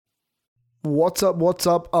What's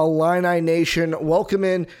up, Illini Nation? Welcome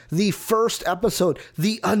in the first episode,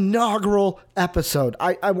 the inaugural episode.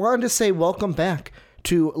 I wanted to say welcome back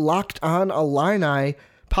to Locked On Illini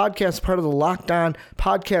podcast, part of the Locked On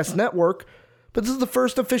Podcast Network. But this is the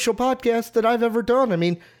first official podcast that I've ever done. I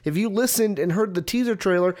mean, if you listened and heard the teaser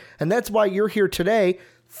trailer, and that's why you're here today,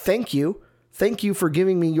 thank you. Thank you for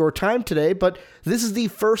giving me your time today. But this is the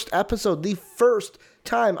first episode, the first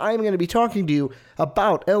time I'm going to be talking to you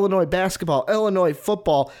about Illinois basketball, Illinois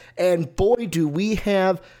football, and boy, do we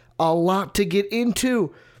have a lot to get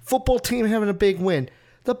into. Football team having a big win.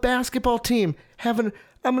 The basketball team having,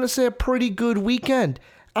 I'm going to say, a pretty good weekend.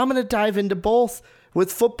 I'm going to dive into both.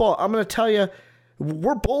 With football, I'm going to tell you,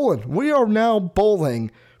 we're bowling. We are now bowling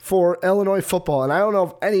for Illinois football, and I don't know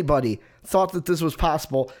if anybody thought that this was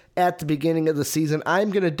possible at the beginning of the season.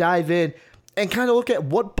 I'm going to dive in and kind of look at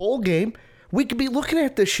what bowl game we could be looking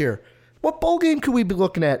at this year. What bowl game could we be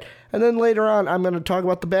looking at? And then later on, I'm going to talk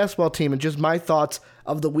about the basketball team and just my thoughts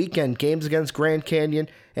of the weekend. Games against Grand Canyon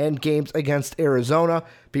and games against Arizona.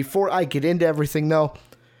 Before I get into everything, though,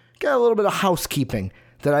 got a little bit of housekeeping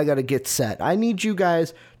that I got to get set. I need you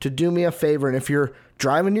guys to do me a favor. And if you're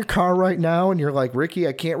driving your car right now and you're like, Ricky,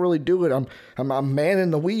 I can't really do it. I'm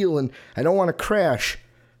manning the wheel and I don't want to crash.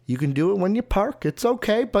 You can do it when you park. It's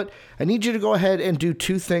okay. But I need you to go ahead and do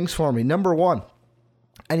two things for me. Number one,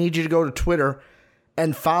 I need you to go to Twitter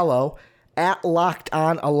and follow at Locked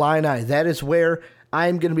On Illini. That is where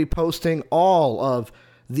I'm going to be posting all of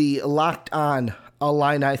the Locked On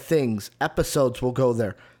Illini things. Episodes will go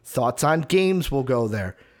there. Thoughts on games will go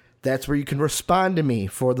there. That's where you can respond to me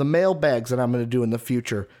for the mailbags that I'm going to do in the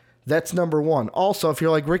future. That's number one. Also, if you're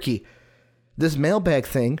like, Ricky, this mailbag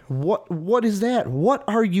thing, what is that? What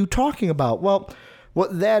are you talking about? Well,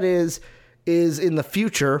 what that is in the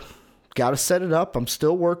future, got to set it up. I'm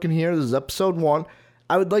still working here. This is episode 1.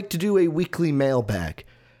 I would like to do a weekly mailbag.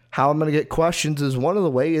 How I'm going to get questions is one of the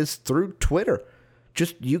ways is through Twitter.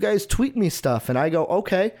 Just you guys tweet me stuff, and I go,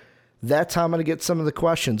 okay, that's how I'm going to get some of the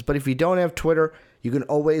questions. But if you don't have Twitter, you can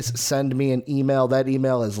always send me an email. That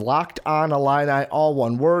email is lockedonillini, all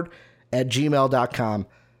one word, at gmail.com.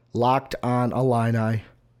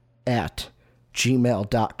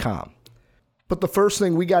 lockedonillini@gmail.com. But the first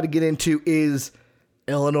thing we got to get into is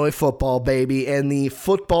Illinois football, baby. And the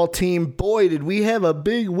football team, boy, did we have a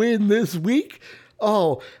big win this week.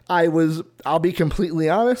 Oh, I'll be completely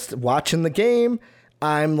honest, watching the game,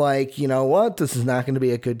 I'm like, you know what? This is not going to be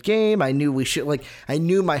a good game. I knew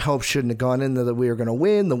my hopes shouldn't have gone in there that we were going to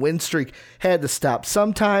win. The win streak had to stop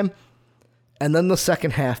sometime. And then the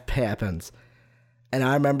second half happens. And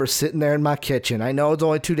I remember sitting there in my kitchen. I know it's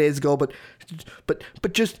only 2 days ago, but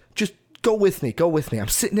just go with me. Go with me. I'm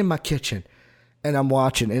sitting in my kitchen and I'm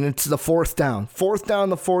watching, and it's the fourth down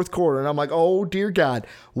the fourth quarter. And I'm like, oh dear God,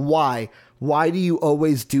 why? Why do you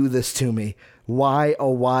always do this to me? Why? Oh,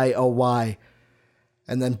 why? Oh, why?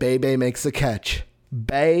 And then Bebe makes the catch.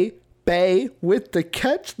 Bay with the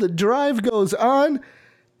catch. The drive goes on.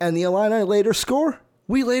 And the Illini later score.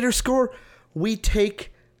 We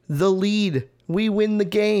take the lead. We win the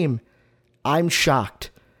game. I'm shocked.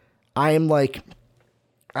 I'm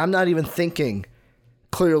not even thinking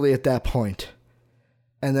clearly at that point.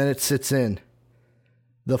 And then it sits in.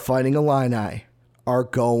 The Fighting Illini are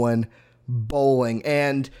going bowling.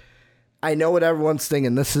 And I know what everyone's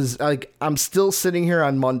thinking. This is like, I'm still sitting here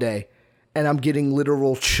on Monday and I'm getting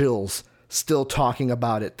literal chills still talking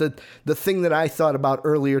about it. The thing that I thought about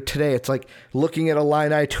earlier today, it's like looking at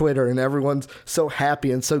Illini Twitter and everyone's so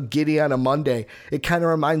happy and so giddy on a Monday. It kind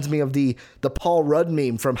of reminds me of the Paul Rudd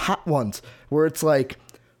meme from Hot Ones, where it's like,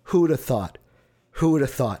 who would have thought? Who would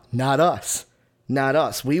have thought? Not us. Not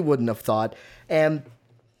us. We wouldn't have thought. And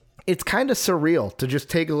it's kind of surreal to just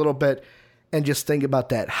take a little bit and just think about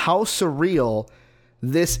that. How surreal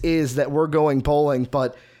this is that we're going bowling.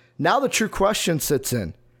 But now the true question sits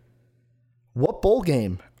in. What bowl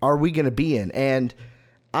game are we going to be in? And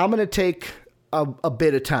I'm going to take a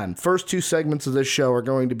bit of time. First two segments of this show are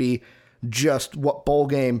going to be just what bowl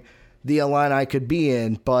game the Illini could be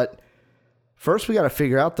in. But first we got to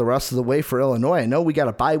figure out the rest of the way for Illinois. I know we got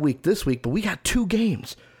a bye week this week, but we got two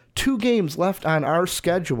games left on our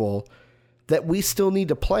schedule that we still need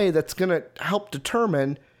to play that's going to help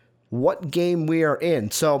determine what game we are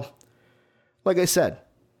in. So, like I said,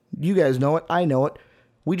 you guys know it. I know it.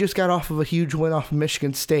 We just got off of a huge win off of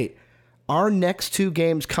Michigan State. Our next two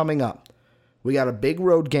games coming up, we got a big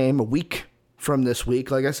road game a week from this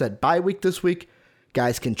week. Like I said, bye week this week.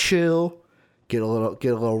 Guys can chill, get a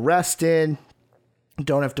little rest in.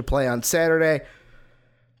 Don't have to play on Saturday.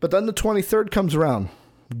 But then the 23rd comes around.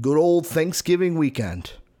 Good old Thanksgiving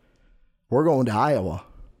weekend. We're going to Iowa.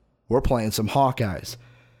 we're playing some Hawkeyes.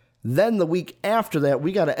 Then the week after that,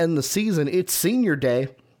 we got to end the season. It's senior day.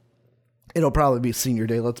 It'll probably be senior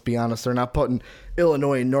day, let's be honest. They're not putting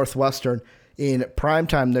Illinois and Northwestern in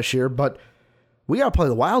primetime this year, but we got to play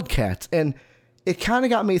the Wildcats. And it kind of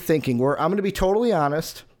got me thinking, where I'm going to be totally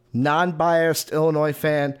honest, non-biased Illinois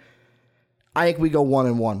fan. I think we go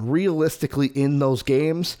 1-1. Realistically, in those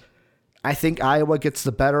games, I think Iowa gets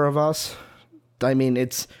the better of us. I mean,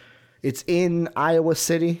 it's in Iowa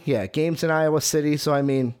City. Yeah, game's in Iowa City, so I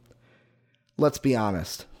mean, let's be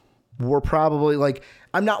honest. We're probably, like,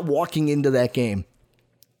 I'm not walking into that game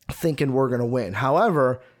thinking we're going to win.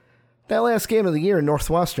 However, that last game of the year in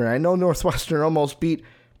Northwestern, I know Northwestern almost beat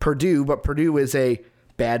Purdue, but Purdue is a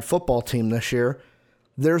bad football team this year.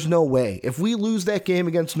 There's no way. If we lose that game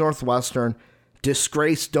against Northwestern,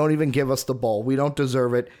 disgrace, don't even give us the ball. We don't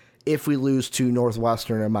deserve it if we lose to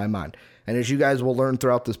Northwestern in my mind. And as you guys will learn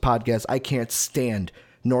throughout this podcast, I can't stand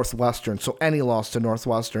Northwestern. So any loss to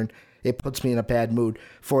Northwestern, it puts me in a bad mood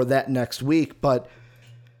for that next week. But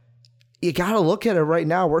you got to look at it right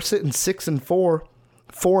now. We're sitting 6-4,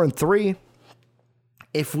 4-3.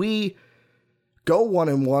 If we go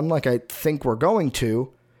 1-1 like I think we're going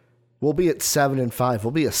to, we'll be at 7-5.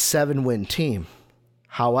 We'll be a 7-win team.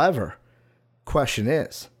 However, question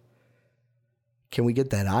is, can we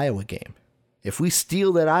get that Iowa game? If we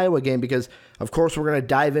steal that Iowa game, because of course we're going to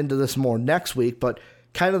dive into this more next week, but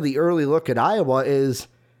kind of the early look at Iowa is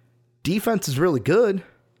defense is really good.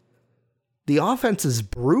 The offense is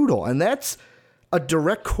brutal. And that's a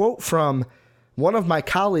direct quote from one of my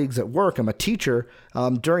colleagues at work. I'm a teacher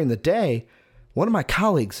during the day. One of my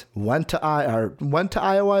colleagues went to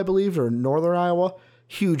Iowa, I believe, or Northern Iowa.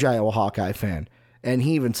 Huge Iowa Hawkeye fan. And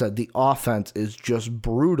he even said the offense is just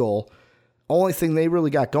brutal. Only thing they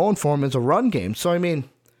really got going for them is a run game. So, I mean,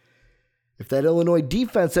 if that Illinois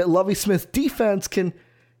defense, that Lovie Smith defense can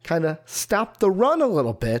kind of stop the run a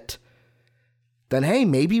little bit, then, hey,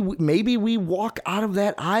 maybe we walk out of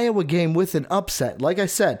that Iowa game with an upset. Like I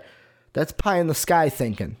said, that's pie in the sky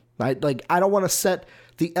thinking. I don't want to set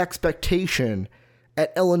the expectation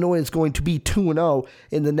at Illinois is going to be 2-0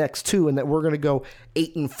 in the next two, and that we're going to go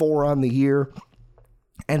 8-4 on the year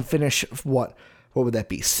and finish what would that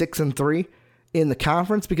be, 6-3 in the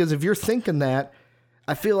conference? Because if you're thinking that,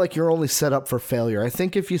 I feel like you're only set up for failure. I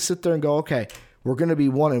think if you sit there and go, okay, we're going to be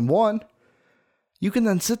 1-1, you can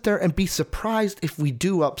then sit there and be surprised if we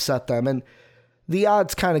do upset them. And the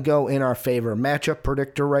odds kind of go in our favor. Matchup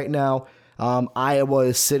predictor right now, Iowa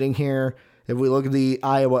is sitting here. If we look at the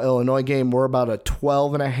Iowa-Illinois game, we're about a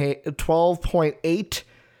 12.8.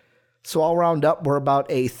 So I'll round up, we're about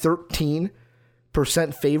a 13%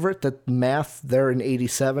 favorite. That math, they're an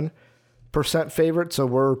 87% favorite. So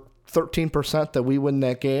we're 13% that we win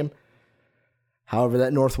that game. However,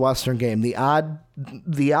 that Northwestern game, the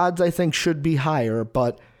odds I think should be higher,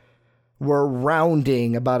 but we're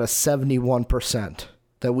rounding about a 71%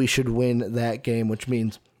 that we should win that game, which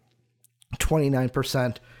means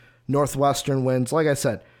 29% Northwestern wins. Like I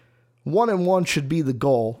said, 1-1 should be the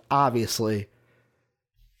goal, obviously,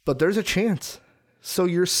 but there's a chance. So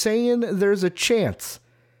you're saying there's a chance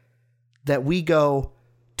that we go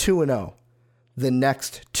 2-0 the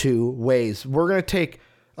next two ways. We're going to take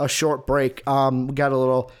a short break. We got a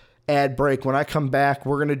little ad break. When I come back,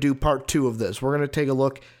 we're going to do part 2 of this. We're going to take a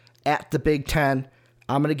look at the Big Ten.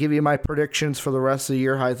 I'm going to give you my predictions for the rest of the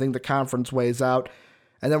year, how I think the conference weighs out.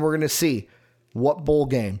 And then we're going to see what bowl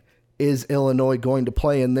game is Illinois going to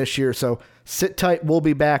play in this year. So sit tight. We'll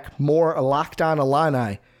be back. More Locked On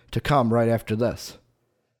Illini to come right after this.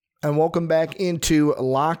 And welcome back into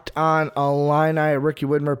Locked On Illini. Ricky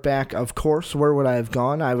Widmer back, of course. Where would I have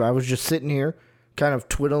gone? I was just sitting here, kind of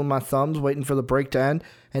twiddling my thumbs, waiting for the break to end.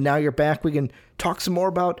 And now you're back. We can talk some more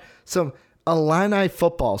about some Illini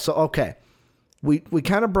football. So, okay, we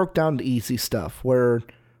kind of broke down the easy stuff where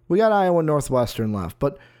we got Iowa Northwestern left.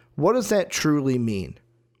 But what does that truly mean?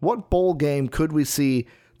 What bowl game could we see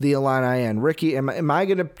the Illini in? Ricky, am I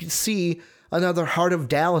going to see another Heart of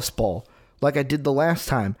Dallas bowl like I did the last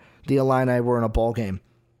time the Illini were in a bowl game?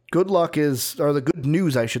 Good luck or the good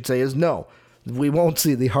news, I should say, is no. We won't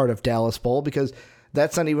see the Heart of Dallas bowl because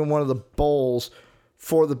that's not even one of the bowls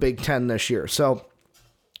for the Big Ten this year. So,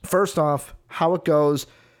 first off, how it goes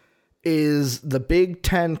is the Big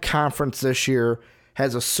Ten Conference this year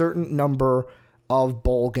has a certain number of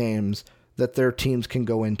bowl games that their teams can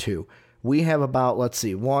go into. We have about,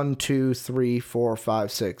 1, 2, 3, 4,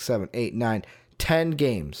 5, 6, 7, 8, 9, 10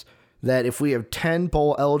 games that if we have 10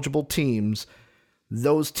 bowl eligible teams,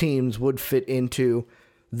 those teams would fit into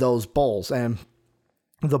those bowls. And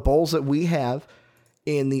the bowls that we have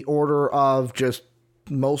in the order of just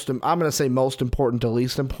I'm going to say most important to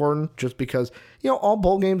least important, just because, all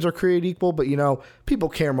bowl games are created equal, but, people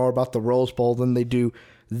care more about the Rose Bowl than they do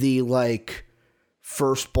the,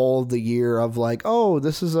 first bowl of the year of, oh,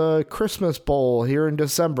 this is a Christmas bowl here in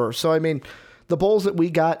December. So, the bowls that we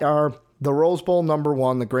got are the Rose Bowl, number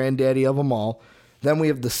one, the granddaddy of them all. Then we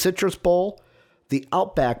have the Citrus Bowl, the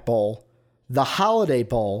Outback Bowl, the Holiday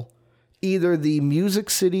Bowl, either the Music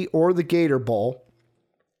City or the Gator Bowl,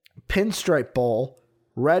 Pinstripe Bowl,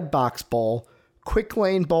 Red Box Bowl, Quick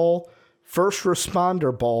Lane Bowl, First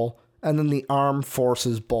Responder Bowl, and then the Armed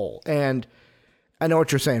Forces Bowl. And I know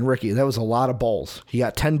what you're saying, Ricky. That was a lot of bowls. You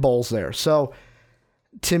got 10 bowls there. So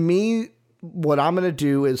to me, what I'm going to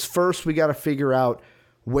do is first we got to figure out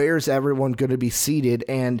where's everyone going to be seated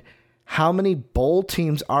and how many bowl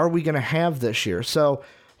teams are we going to have this year. So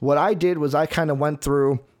what I did was I kind of went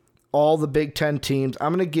through all the Big Ten teams.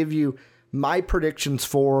 I'm going to give you my predictions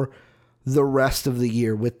for the rest of the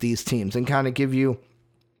year with these teams and kind of give you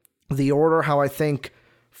the order how I think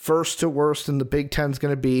first to worst in the Big Ten is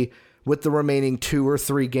going to be with the remaining 2 or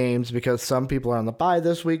 3 games, because some people are on the bye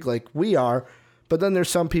this week like we are, but then there's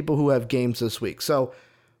some people who have games this week. So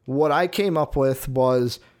what I came up with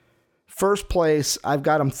was first place, I've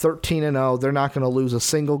got them 13-0. They're not going to lose a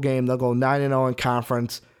single game. They'll go 9-0 in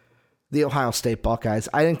conference. The Ohio State Buckeyes.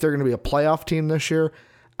 I think they're going to be a playoff team this year.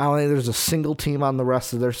 I don't think there's a single team on the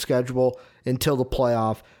rest of their schedule until the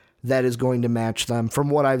playoff that is going to match them from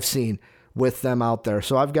what I've seen with them out there.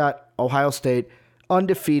 So I've got Ohio State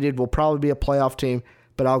undefeated, will probably be a playoff team,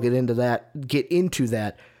 but I'll get into that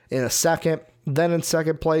in a second. Then in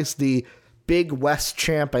second place, the Big West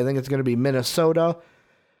champ, I think it's going to be Minnesota,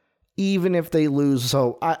 even if they lose.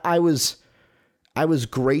 So I was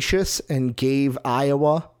gracious and gave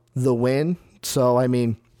Iowa the win. So, I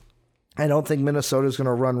don't think Minnesota's going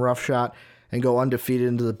to run roughshod and go undefeated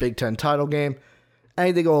into the Big Ten title game. I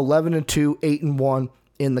think they go 11-2, 8-1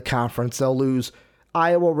 in the conference. They'll lose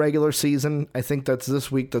Iowa regular season. I think that's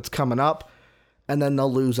this week that's coming up. And then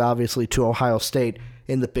they'll lose, obviously, to Ohio State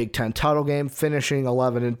in the Big Ten title game, finishing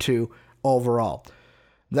 11-2 overall.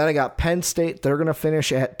 Then I got Penn State. They're going to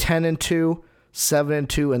finish at 10-2,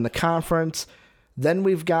 7-2 in the conference. Then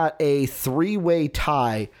we've got a 3-way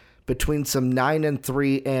tie between some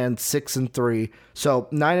 9-3 and 6-3. So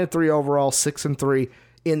 9-3 overall, 6-3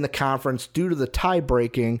 in the conference. Due to the tie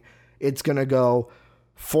breaking, it's going to go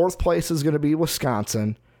fourth place is going to be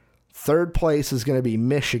Wisconsin. Third place is going to be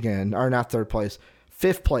Michigan. Or not third place.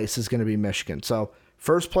 Fifth place is going to be Michigan. So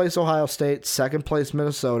first place Ohio State. Second place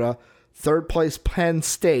Minnesota. Third place Penn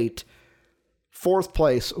State. Fourth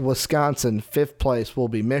place Wisconsin. Fifth place will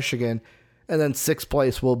be Michigan. And then sixth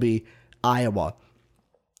place will be Iowa.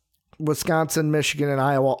 Wisconsin, Michigan, and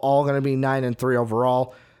Iowa all going to be 9-3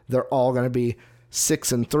 overall. They're all going to be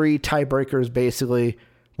 6-3. Tiebreakers, basically,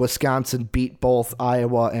 Wisconsin beat both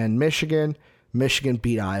Iowa and Michigan. Michigan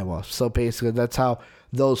beat Iowa. So basically, that's how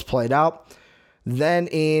those played out. Then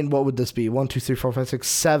in, what would this be? 1, 2, 3, 4, 5, 6,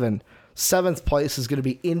 7. Seventh place is going to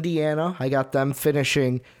be Indiana. I got them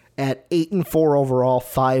finishing at 8-4 overall,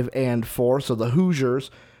 5-4. So the Hoosiers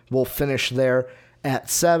will finish there at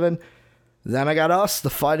 7. Then I got us, the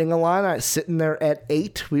Fighting Illini, sitting there at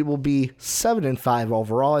 8. We will be 7-5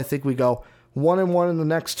 overall. I think we go 1-1 in the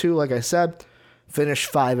next 2, like I said. Finish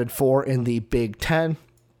 5-4 in the Big Ten.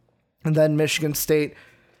 And then Michigan State,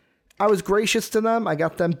 I was gracious to them. I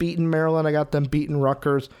got them beating Maryland. I got them beating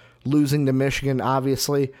Rutgers, losing to Michigan,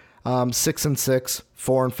 obviously. 6-6,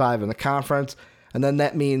 4-5 in the conference. And then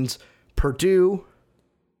that means Purdue,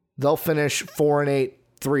 they'll finish 4-8,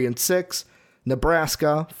 3-6.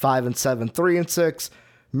 Nebraska, 5-7, 3-6.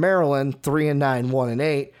 Maryland, 3-9,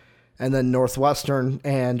 1-8. And then Northwestern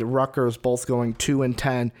and Rutgers both going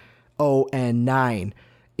 2-10, 0-9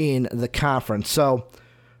 in the conference. So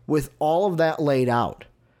with all of that laid out,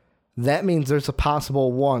 that means there's a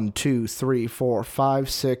possible 1, 2, 3, 4, 5,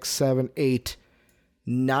 6, 7, 8,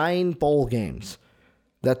 9 bowl games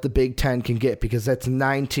that the Big Ten can get, because that's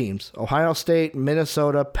 9 teams. Ohio State,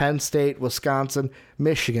 Minnesota, Penn State, Wisconsin,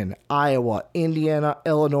 Michigan, Iowa, Indiana,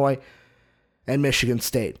 Illinois, and Michigan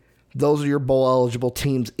State. Those are your bowl-eligible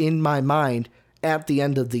teams in my mind at the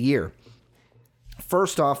end of the year.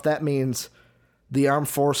 First off, that means the Armed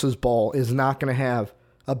Forces Bowl is not going to have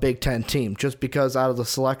a Big Ten team, just because out of the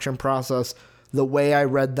selection process, the way I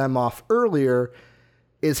read them off earlier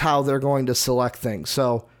is how they're going to select things.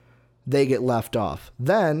 So they get left off.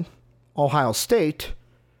 Then Ohio State,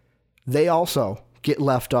 they also get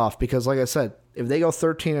left off because, like I said, if they go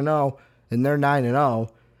 13-0 and they're 9-0,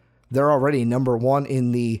 they're already number 1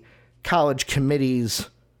 in the college committee's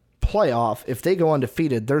playoff. If they go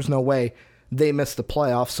undefeated, there's no way they miss the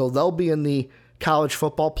playoff. So they'll be in the college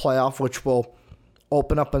football playoff, which will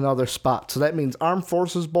open up another spot. So that means Armed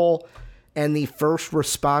Forces Bowl and the First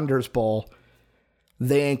Responders Bowl,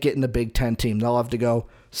 they ain't getting the Big Ten team. They'll have to go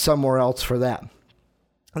somewhere else for that.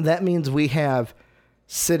 And that means we have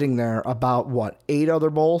sitting there about,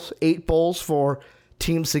 8 bowls for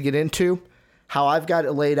teams to get into. How I've got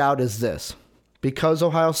it laid out is this. Because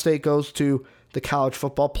Ohio State goes to the college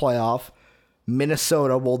football playoff,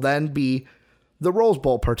 Minnesota will then be the Rose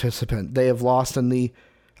Bowl participant. They have lost in the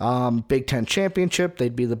Big Ten championship.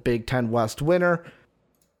 They'd be the Big Ten West winner.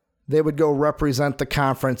 They would go represent the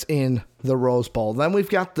conference in the Rose Bowl. Then we've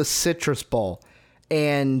got the Citrus Bowl.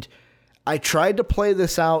 And I tried to play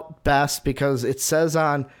this out best because it says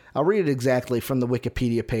I'll read it exactly from the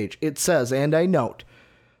Wikipedia page. It says, and I note,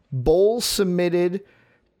 bowls submit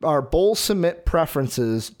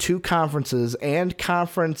preferences to conferences and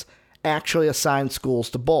conference actually assigned schools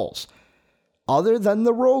to bowls. Other than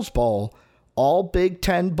the Rose Bowl, all Big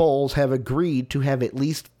Ten bowls have agreed to have at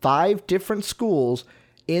least 5 different schools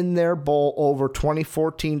in their bowl over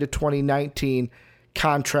 2014 to 2019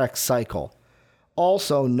 contract cycle.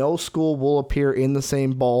 Also, no school will appear in the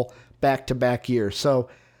same bowl back-to-back years. So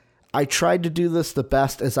I tried to do this the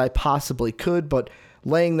best as I possibly could, but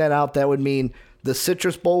laying that out, that would mean the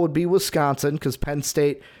Citrus Bowl would be Wisconsin because Penn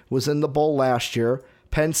State was in the bowl last year.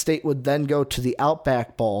 Penn State would then go to the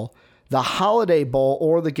Outback Bowl. The Holiday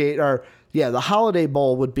Bowl the Holiday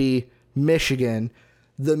Bowl would be Michigan.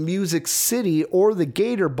 The Music City or the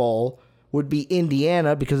Gator Bowl would be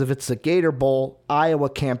Indiana because if it's the Gator Bowl, Iowa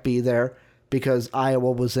can't be there because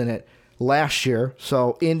Iowa was in it last year.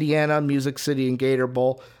 So Indiana, Music City, and Gator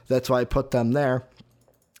Bowl, that's why I put them there.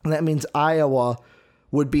 And that means Iowa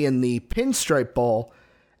would be in the Pinstripe Bowl,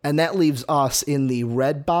 and that leaves us in the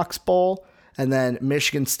Red Box Bowl, and then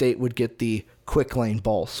Michigan State would get the Quick Lane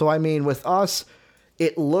Bowl. So, I mean, with us,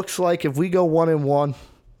 it looks like if we go 1-1,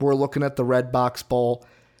 we're looking at the Red Box Bowl.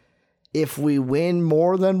 If we win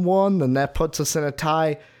more than one, then that puts us in a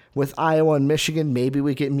tie with Iowa and Michigan. Maybe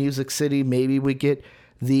we get Music City. Maybe we get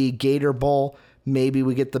the Gator Bowl. Maybe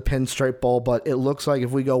we get the Pinstripe Bowl. But it looks like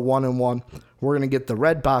if we go 1-1, we're going to get the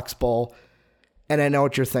Red Box Bowl. And I know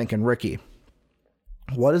what you're thinking, Ricky.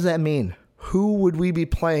 What does that mean? Who would we be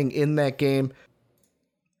playing in that game?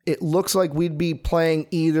 It looks like we'd be playing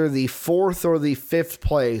either the 4th or the 5th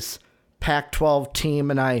place Pac-12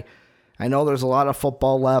 team. And I know there's a lot of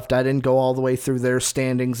football left. I didn't go all the way through their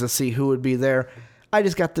standings to see who would be there. I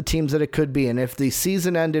just got the teams that it could be. And if the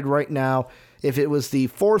season ended right now, if it was the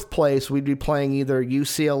 4th place, we'd be playing either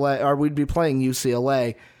UCLA or we'd be playing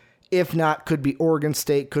UCLA. If not, could be Oregon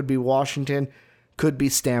State, could be Washington, could be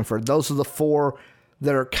Stanford. Those are the 4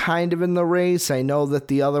 that are kind of in the race. I know that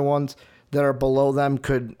the other ones that are below them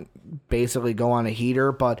could basically go on a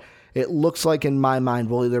heater, but it looks like in my mind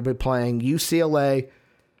we'll either be playing UCLA,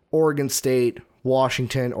 Oregon State,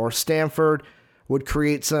 Washington, or Stanford. Would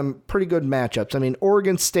create some pretty good matchups. I mean,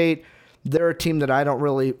 Oregon State, they're a team that I don't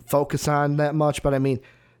really focus on that much, but I mean,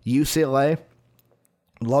 UCLA,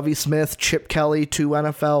 Lovie Smith, Chip Kelly, 2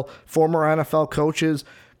 former NFL coaches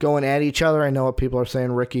going at each other. I know what people are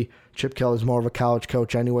saying, Ricky. Chip Kelly's more of a college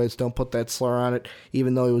coach anyways. Don't put that slur on it,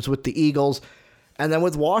 even though he was with the Eagles. And then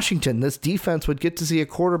with Washington, this defense would get to see a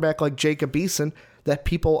quarterback like Jacob Eason that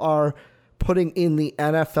people are putting in the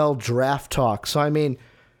NFL draft talk. So, I mean,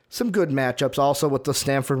 some good matchups. Also with the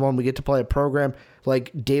Stanford one, we get to play a program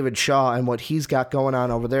like David Shaw and what he's got going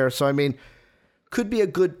on over there. So, I mean, could be a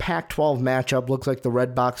good Pac-12 matchup. Looks like the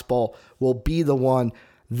Red Box Bowl will be the one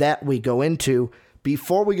that we go into.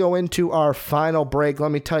 Before we go into our final break,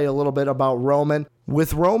 let me tell you a little bit about Roman.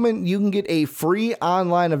 With Roman, you can get a free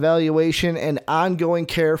online evaluation and ongoing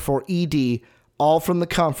care for ED, all from the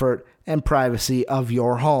comfort and privacy of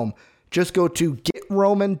your home. Just go to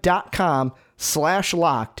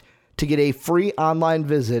getroman.com/locked to get a free online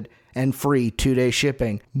visit and free 2-day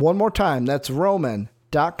shipping. One more time, that's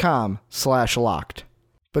roman.com/locked.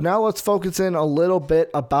 But now let's focus in a little bit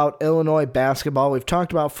about Illinois basketball. We've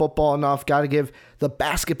talked about football enough. Got to give the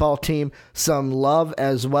basketball team some love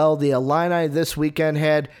as well. The Illini this weekend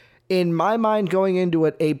had, in my mind, going into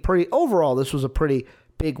it, this was a pretty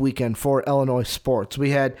big weekend for Illinois sports.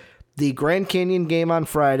 We had the Grand Canyon game on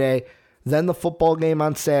Friday, then the football game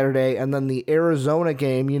on Saturday, and then the Arizona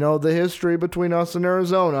game. You know, the history between us and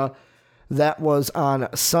Arizona, that was on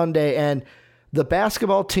Sunday. And the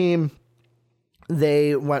basketball team,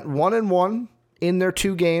 they went 1-1 in their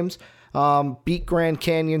 2 games, beat Grand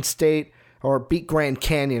Canyon,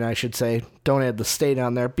 I should say. Don't add the state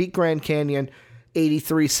on there. Beat Grand Canyon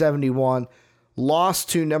 83-71. Lost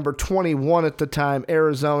to number 21 at the time,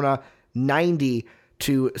 Arizona,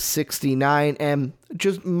 90-69. And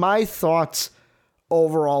just my thoughts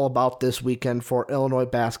overall about this weekend for Illinois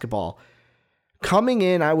basketball. Coming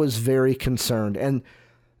in, I was very concerned. And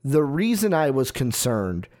the reason I was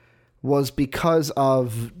concerned was because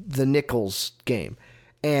of the Nicholls game.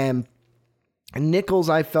 And Nicholls,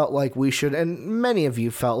 I felt like we should, and many of you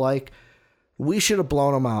felt like, we should have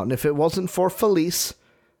blown him out. And if it wasn't for Felice,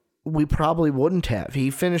 we probably wouldn't have.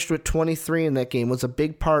 He finished with 23 in that game, was a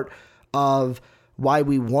big part of why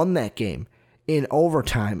we won that game in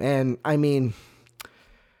overtime. And, I mean,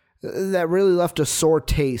 that really left a sore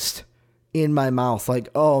taste in my mouth. Like,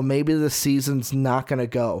 oh, maybe the season's not going to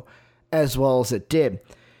go as well as it did.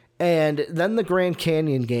 And then the Grand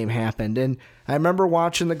Canyon game happened. And I remember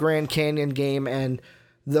watching the Grand Canyon game, and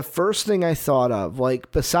the first thing I thought of,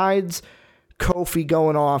 like, besides Kofi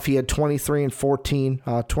going off, he had 23 and 14,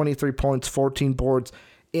 23 points, 14 boards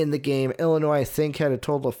in the game. Illinois, I think, had a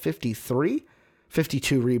total of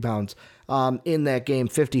 52 rebounds in that game.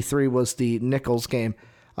 53 was the Nicholls game.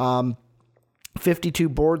 52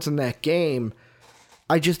 boards in that game.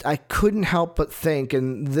 I couldn't help but think,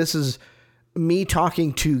 and this is me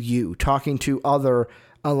talking to you, talking to other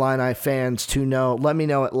Illini fans to know, let me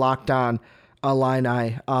know at Locked On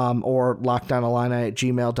Illini or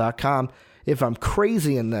lockedonillini@gmail.com if I'm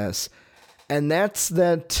crazy in this. And that's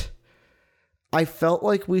that I felt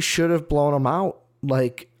like we should have blown them out.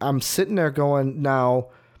 Like, I'm sitting there going, now,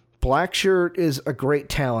 Blackshirt is a great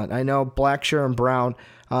talent. I know Blackshirt and Brown,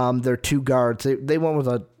 they're two guards. They went with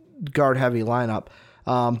a guard-heavy lineup.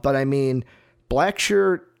 But, I mean,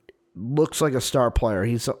 Blackshirt looks like a star player.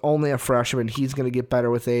 He's only a freshman. He's going to get better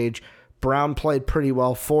with age. Brown played pretty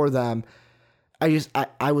well for them.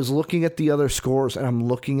 I was looking at the other scores, and I'm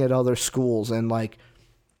looking at other schools, and, like,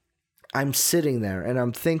 I'm sitting there, and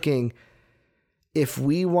I'm thinking, if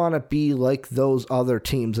we want to be like those other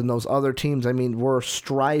teams, and those other teams, I mean, we're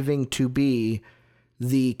striving to be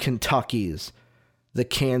the Kentuckys, the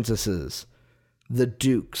Kansases, the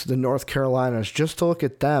Dukes, the North Carolinas, just to look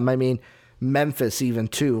at them. I mean, Memphis even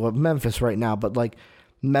too. Well, Memphis right now, but like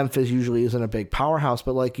Memphis usually isn't a big powerhouse,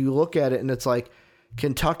 but like you look at it and it's like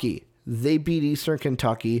Kentucky, they beat Eastern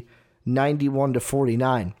Kentucky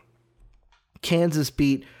 91-49. Kansas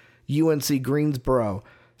beat UNC Greensboro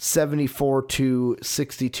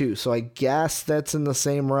 74-62. So I guess that's in the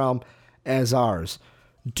same realm as ours.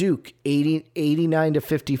 Duke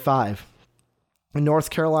 89-55. North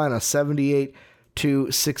Carolina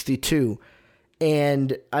 78-62.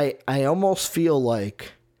 And I almost feel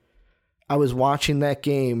like I was watching that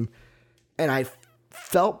game and I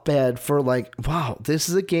felt bad for like, wow, this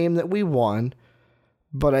is a game that we won,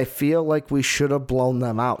 but I feel like we should have blown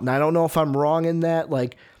them out. And I don't know if I'm wrong in that.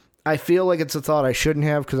 Like, I feel like it's a thought I shouldn't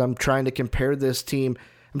have because I'm trying to compare this team.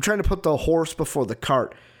 I'm trying to put the horse before the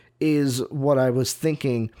cart is what I was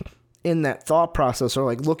thinking in that thought process, or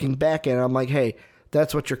like looking back at it, I'm like, hey,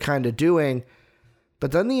 that's what you're kind of doing.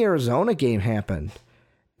 But then the Arizona game happened,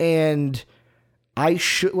 and I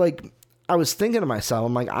was thinking to myself,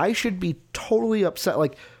 I'm like, I should be totally upset.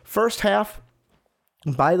 Like, first half,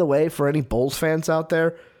 by the way, for any Bulls fans out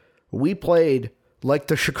there, we played like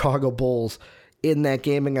the Chicago Bulls in that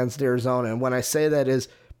game against Arizona. And when I say that is,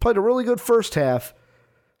 played a really good first half.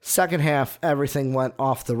 Second half, everything went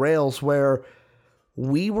off the rails where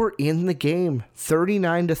we were in the game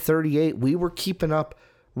 39-38. We were keeping up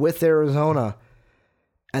with Arizona.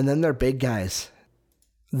 And then they're big guys.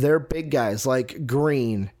 They're big guys like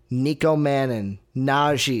Green, Nico Mannon,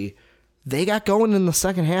 Najee. They got going in the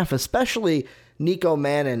second half, especially Nico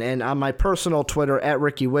Mannon. And on my personal Twitter, at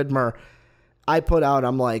Ricky Widmer, I put out,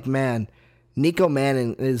 I'm like, man, Nico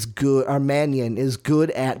Mannon is good, or Mannion is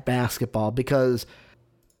good at basketball because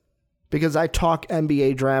I talk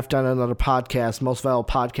NBA draft on another podcast, Most Valuable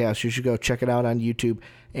Podcast. You should go check it out on YouTube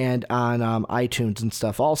and on iTunes and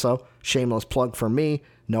stuff. Also, shameless plug for me,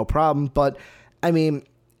 no problem. But, I mean,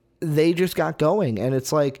 they just got going. And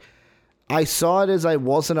it's like, I saw it as I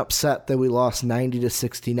wasn't upset that we lost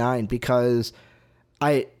 90-69 because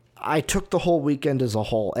I took the whole weekend as a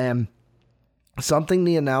whole. And something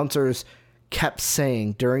the announcers kept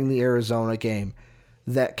saying during the Arizona game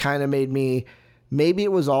that kind of made me, maybe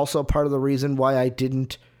it was also part of the reason why I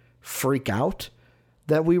didn't freak out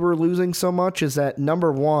that we were losing so much, is that,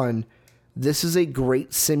 number one, this is a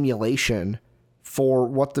great simulation for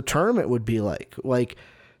what the tournament would be like. Like,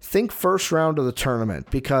 think first round of the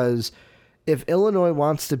tournament, because if Illinois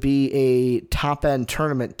wants to be a top-end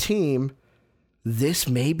tournament team, this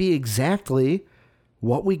may be exactly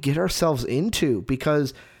what we get ourselves into,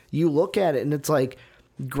 because you look at it and it's like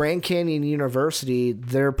Grand Canyon University,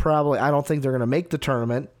 they're probably, I don't think they're going to make the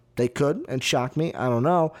tournament. They could and shock me. I don't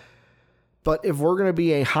know. But if we're going to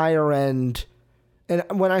be a higher end,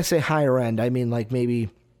 and when I say higher end, I mean like maybe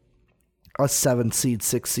a 7 seed,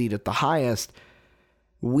 6 seed at the highest,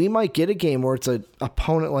 we might get a game where it's an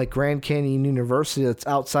opponent like Grand Canyon University that's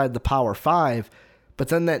outside the Power 5, but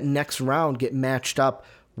then that next round get matched up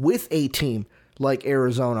with a team like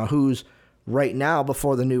Arizona, who's right now,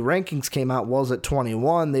 before the new rankings came out, was at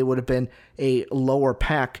 21. They would have been a lower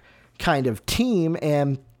pack kind of team,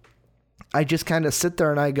 and I just kind of sit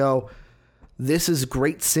there and I go, this is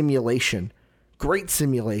great simulation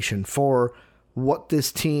for what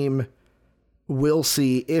this team will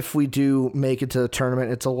see if we do make it to the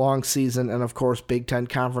tournament. It's a long season, and of course, Big Ten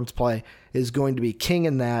conference play is going to be king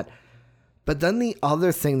in that. But then the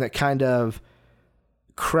other thing that kind of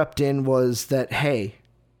crept in was that, hey,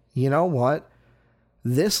 you know what?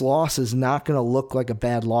 This loss is not going to look like a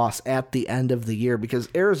bad loss at the end of the year, because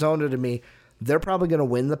Arizona, to me, they're probably going to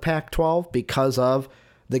win the Pac-12 because of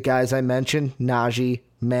the guys I mentioned, Najee,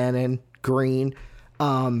 Manning, Green.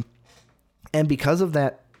 And because of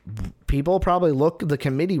that, the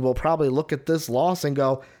committee will probably look at this loss and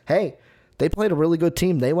go, hey, they played a really good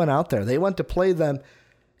team. They went out there. They went to play them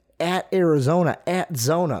at Arizona, at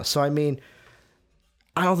Zona. So, I mean,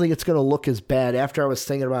 I don't think it's going to look as bad. After I was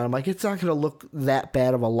thinking about it, I'm like, it's not going to look that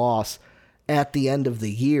bad of a loss at the end of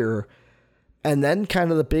the year. And then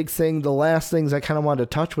kind of the big thing, the last things I kind of wanted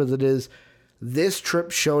to touch with it is this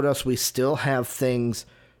trip showed us we still have things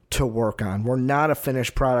to work on. We're not a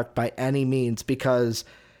finished product by any means, because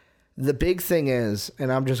the big thing is,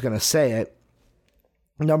 and I'm just going to say it,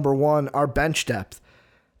 number one, our bench depth.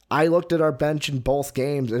 I looked at our bench in both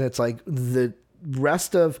games, and it's like the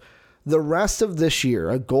rest of this year,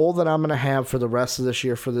 a goal that I'm going to have for the rest of this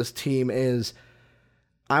year for this team is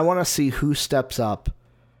I want to see who steps up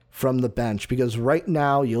from the bench, because right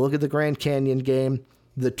now, you look at the Grand Canyon game,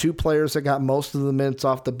 the two players that got most of the minutes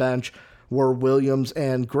off the bench were Williams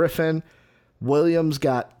and Griffin. Williams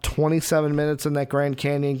got 27 minutes in that Grand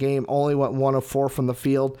Canyon game, only went 1 of 4 from the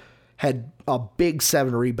field, had a big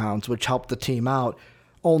 7 rebounds, which helped the team out,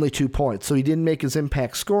 only 2 points. So he didn't make his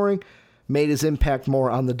impact scoring, made his impact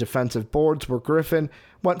more on the defensive boards, where Griffin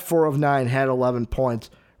went 4 of 9, had 11 points,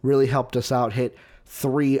 really helped us out, hit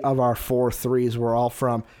 3 of our 4 threes were all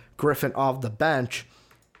from Griffin off the bench.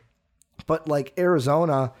 But like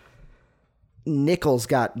Arizona, Nichols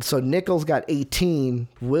got 18,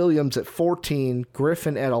 Williams at 14,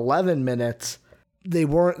 Griffin at 11 minutes. They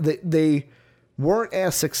weren't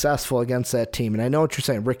as successful against that team. And I know what you're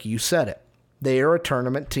saying, Ricky, you said it. They are a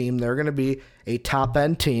tournament team. They're going to be a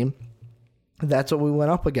top-end team. That's what we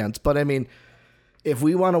went up against. But, I mean, if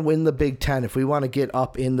we want to win the Big Ten, if we want to get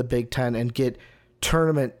up in the Big Ten and get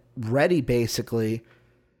tournament ready, basically,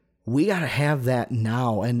 we got to have that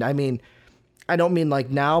now. And, I mean, I don't mean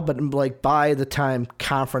like now, but like by the time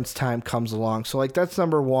conference time comes along. So, like, that's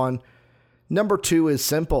number one. Number two is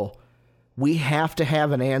simple. We have to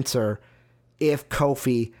have an answer if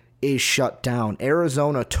Kofi is shut down.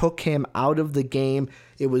 Arizona took him out of the game.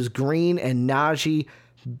 It was Green and Najee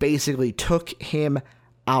basically took him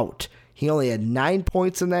out. He only had 9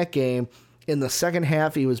 points in that game. In the second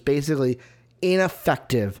half, he was basically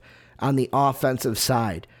ineffective on the offensive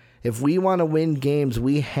side. If we want to win games,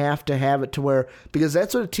 we have to have it to where, because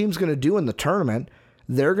that's what a team's going to do in the tournament.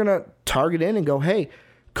 They're going to target in and go, hey,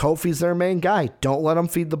 Kofi's their main guy. Don't let him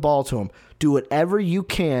feed the ball to him. Do whatever you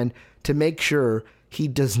can to make sure he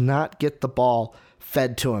does not get the ball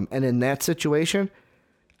fed to him. And in that situation,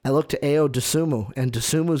 I look to Ayo Dosunmu, and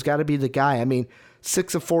Dosunmu's got to be the guy. I mean,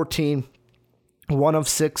 6 of 14, 1 of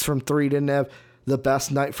 6 from 3, didn't have the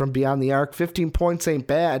best night from beyond the arc. 15 points ain't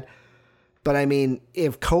bad. But, I mean,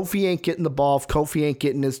 if Kofi ain't getting the ball, if Kofi ain't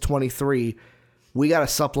getting his 23, we got to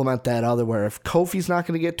supplement that otherwhere. If Kofi's not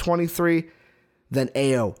going to get 23, then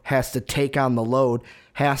Ayo has to take on the load,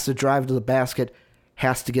 has to drive to the basket,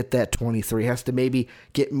 has to get that 23, has to maybe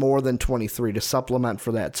get more than 23 to supplement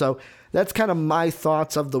for that. So that's kind of my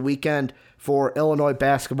thoughts of the weekend for Illinois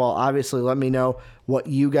basketball. Obviously, let me know what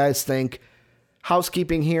you guys think.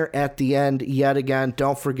 Housekeeping here at the end yet again.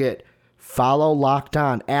 Don't forget, follow Locked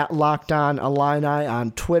On at Locked On Illini on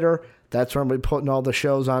Twitter. That's where I'm going to be putting all the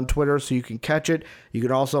shows on Twitter so you can catch it. You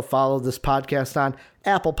can also follow this podcast on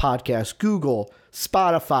Apple Podcasts, Google,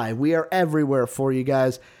 Spotify. We are everywhere for you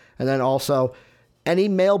guys. And then also, any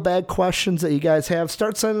mailbag questions that you guys have,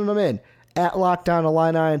 start sending them in at Locked On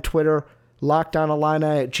Illini on Twitter,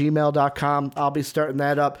 LockedOnIllini@gmail.com. I'll be starting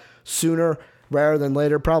that up sooner rather than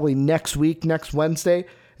later, probably next week, next Wednesday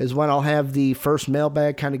is when I'll have the first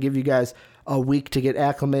mailbag, kind of give you guys a week to get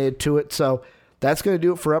acclimated to it. So that's going to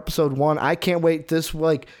do it for episode 1. I can't wait. This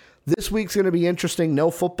week's going to be interesting.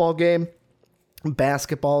 No football game.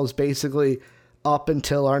 Basketball is basically up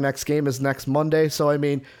until our next game is next Monday. So, I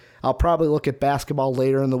mean, I'll probably look at basketball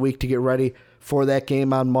later in the week to get ready for that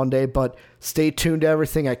game on Monday. But stay tuned to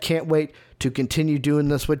everything. I can't wait to continue doing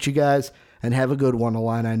this with you guys, and have a good one,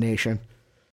 Illini Nation.